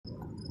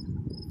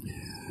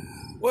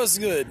What's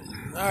good?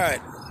 All right.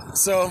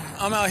 So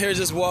I'm out here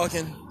just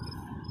walking.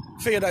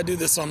 Figured I'd do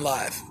this on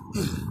live.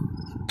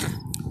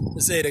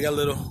 Let's say I got a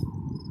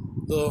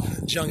little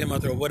junk in my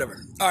throat,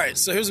 whatever. All right.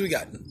 So here's what we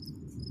got. I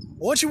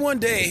want you one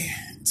day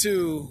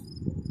to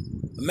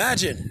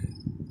imagine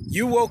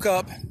you woke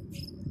up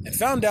and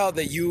found out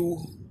that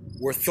you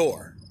were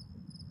Thor,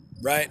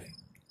 right?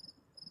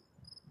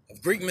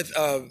 Of Greek myth,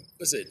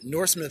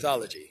 Norse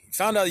mythology. You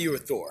found out you were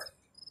Thor.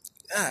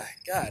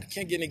 God,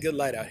 can't get any good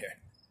light out here.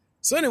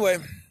 So anyway,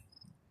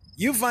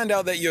 you find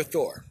out that you're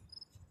Thor.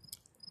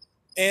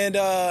 And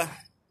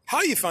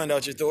how you find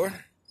out you're Thor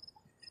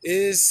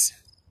is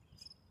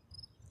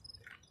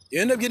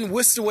you end up getting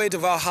whisked away to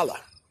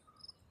Valhalla,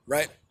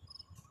 right?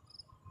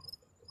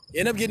 You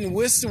end up getting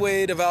whisked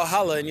away to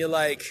Valhalla and you're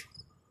like,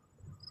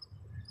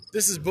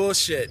 this is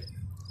bullshit.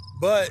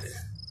 But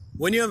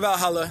when you're in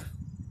Valhalla,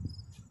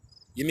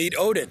 you meet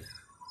Odin.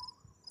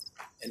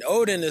 And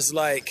Odin is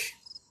like,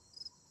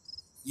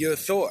 you're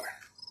Thor.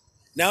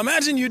 Now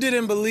imagine you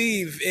didn't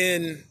believe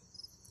in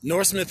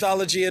Norse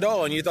mythology at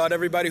all and you thought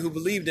everybody who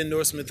believed in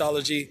Norse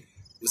mythology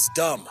was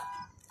dumb.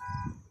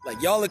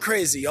 Like, y'all are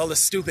crazy, y'all are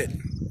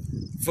stupid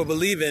for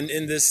believing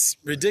in this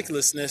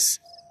ridiculousness.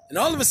 And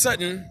all of a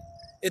sudden,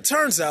 it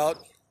turns out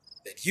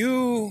that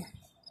you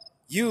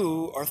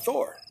are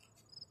Thor,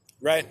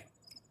 right?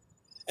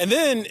 And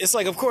then it's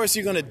like, of course,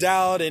 you're going to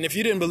doubt. And if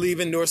you didn't believe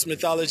in Norse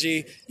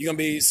mythology, you're going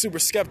to be super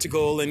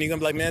skeptical. And you're going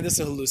to be like, man, this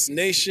is a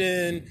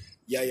hallucination.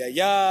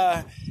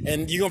 Yeah.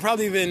 And you're going to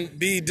probably even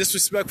be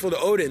disrespectful to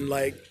Odin.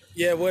 Like,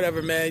 yeah,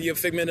 whatever, man. You're a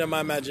figment of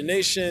my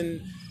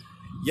imagination.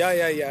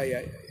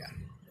 Yeah.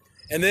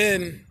 And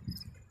then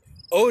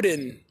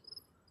Odin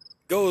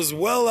goes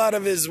well out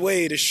of his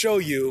way to show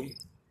you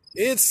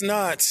it's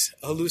not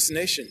a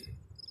hallucination.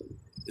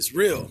 It's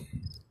real.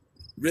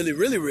 Really,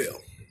 really real.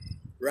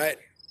 Right?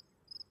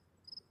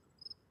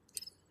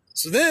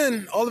 So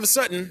then, all of a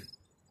sudden,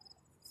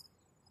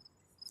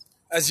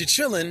 as you're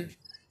chilling,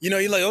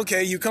 you're like,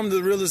 okay, you come to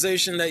the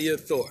realization that you're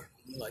Thor.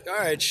 You're like, all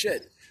right,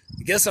 shit,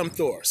 I guess I'm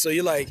Thor. So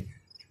you're like,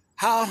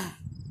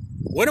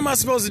 what am I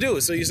supposed to do?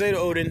 So you say to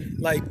Odin,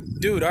 like,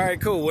 dude, all right,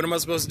 cool, what am I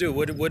supposed to do?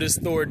 What does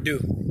Thor do?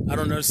 I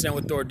don't understand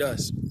what Thor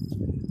does.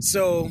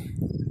 So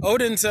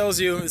Odin tells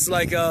you, it's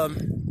like,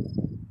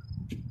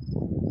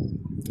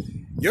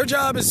 your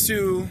job is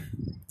to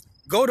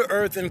go to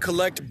Earth and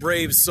collect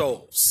brave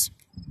souls.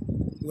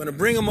 We're going to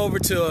bring them over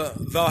to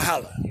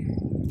Valhalla.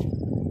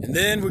 And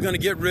then we're going to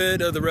get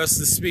rid of the rest of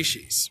the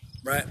species,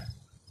 right?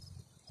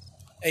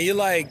 And you're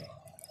like,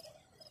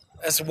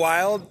 that's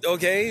wild.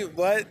 Okay,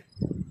 what?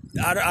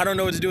 I don't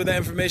know what to do with that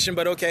information,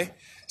 but okay.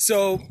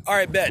 So, all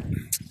right, bet.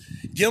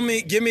 Give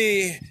me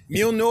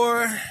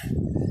Mjolnir.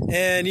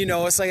 And,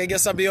 it's like, I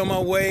guess I'll be on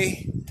my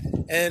way.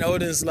 And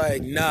Odin's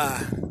like, nah.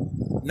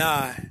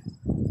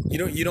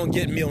 You don't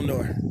get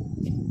Mjolnir.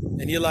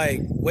 And you're like,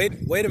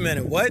 wait a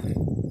minute, what?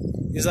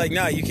 He's like,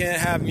 nah, you can't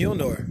have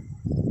Mjolnir.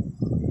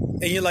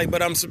 And you're like,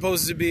 but I'm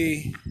supposed to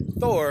be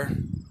Thor,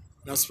 and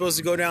I'm supposed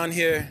to go down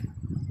here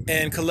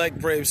and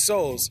collect brave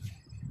souls.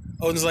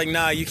 Odin's like,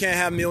 nah, you can't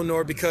have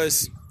Mjolnir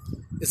because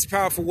it's a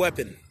powerful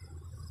weapon.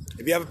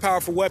 If you have a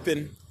powerful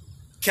weapon,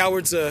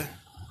 cowards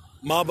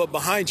mob up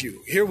behind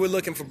you. Here we're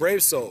looking for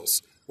brave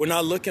souls. We're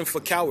not looking for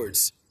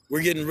cowards.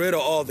 We're getting rid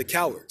of all the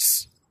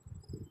cowards.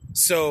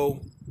 So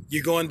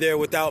you're going there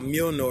without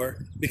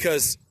Mjolnir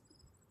because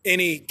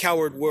any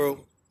coward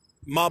will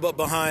mob up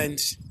behind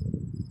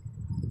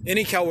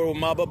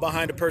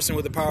a person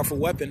with a powerful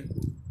weapon,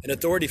 an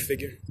authority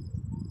figure.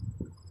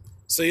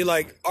 So you're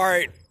like, all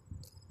right,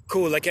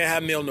 cool, I can't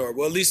have Mjolnir.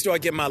 Well, at least do I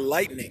get my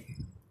lightning?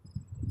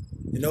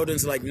 And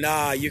Odin's like,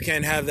 nah, you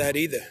can't have that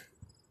either.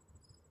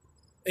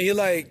 And you're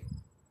like,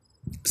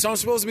 so I'm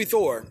supposed to be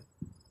Thor.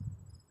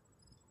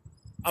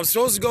 I'm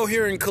supposed to go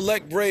here and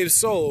collect brave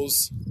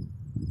souls.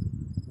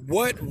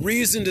 What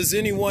reason does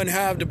anyone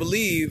have to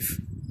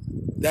believe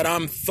that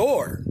I'm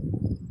Thor?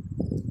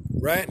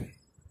 Right?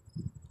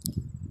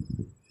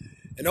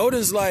 And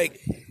Odin's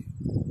like,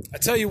 I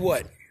tell you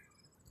what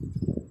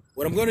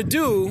I'm going to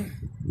do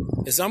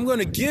is I'm going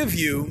to give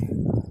you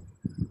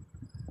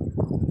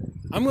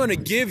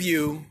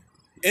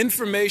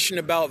information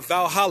about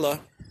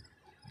Valhalla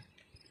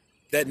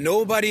that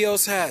nobody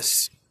else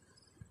has.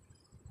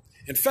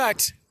 In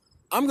fact,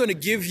 I'm going to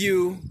give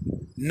you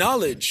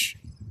knowledge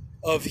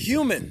of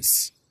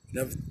humans,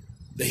 of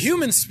the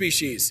human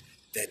species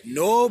that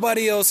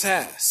nobody else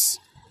has.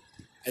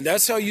 And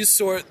that's how you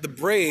sort the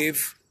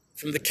brave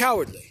from the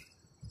cowardly.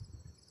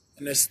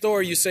 And as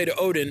Thor, you say to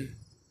Odin,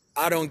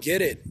 I don't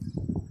get it.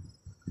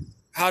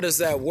 How does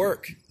that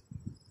work?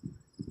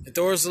 And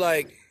Odin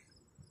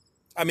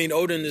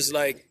is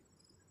like,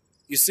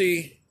 you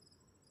see,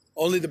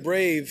 only the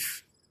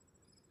brave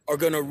are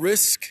going to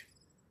risk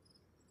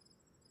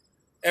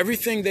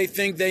everything they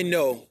think they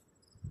know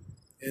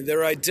and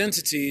their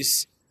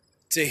identities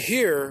to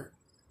hear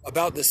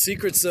about the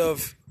secrets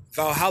of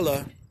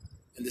Valhalla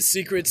and the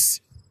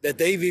secrets that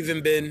they've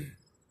even been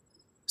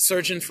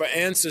searching for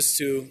answers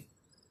to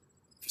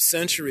for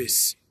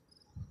centuries.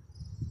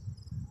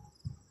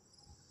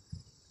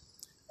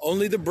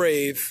 Only the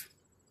brave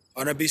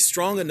are going to be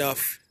strong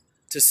enough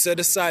to set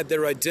aside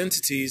their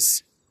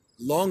identities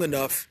long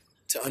enough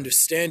to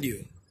understand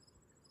you.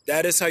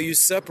 That is how you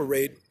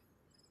separate.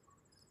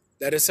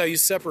 That is how you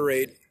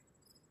separate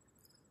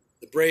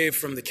the brave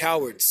from the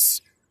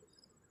cowards.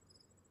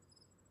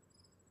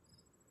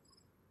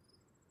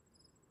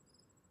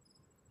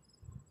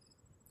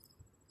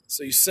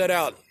 So you set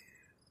out.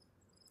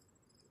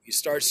 You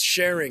start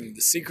sharing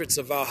the secrets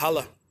of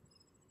Valhalla.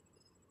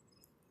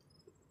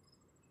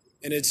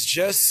 And it's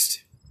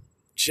just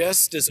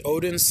as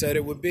Odin said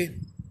it would be.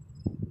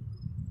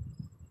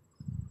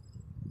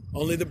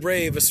 Only the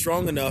brave are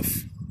strong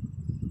enough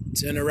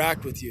to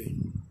interact with you.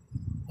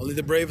 Only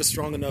the brave are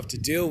strong enough to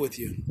deal with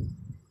you.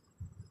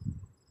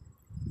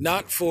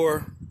 Not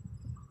for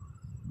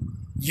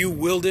you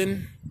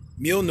wielding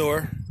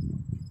Mjolnir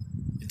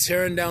and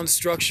tearing down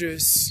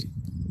structures,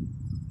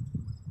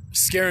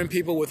 scaring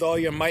people with all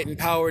your might and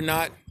power,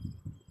 not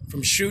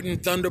from shooting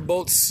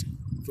thunderbolts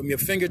from your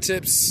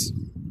fingertips,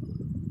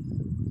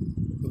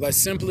 but by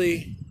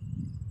simply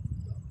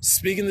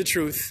speaking the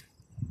truth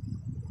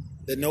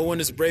that no one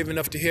is brave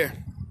enough to hear.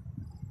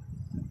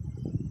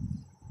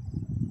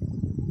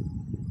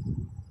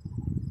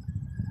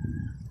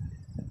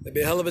 That'd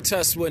be a hell of a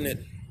test, wouldn't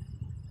it?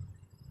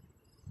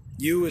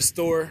 You as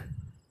Thor,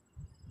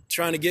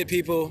 trying to get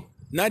people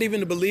not even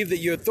to believe that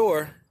you're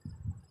Thor,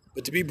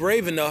 but to be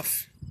brave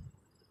enough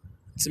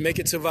to make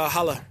it to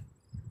Valhalla.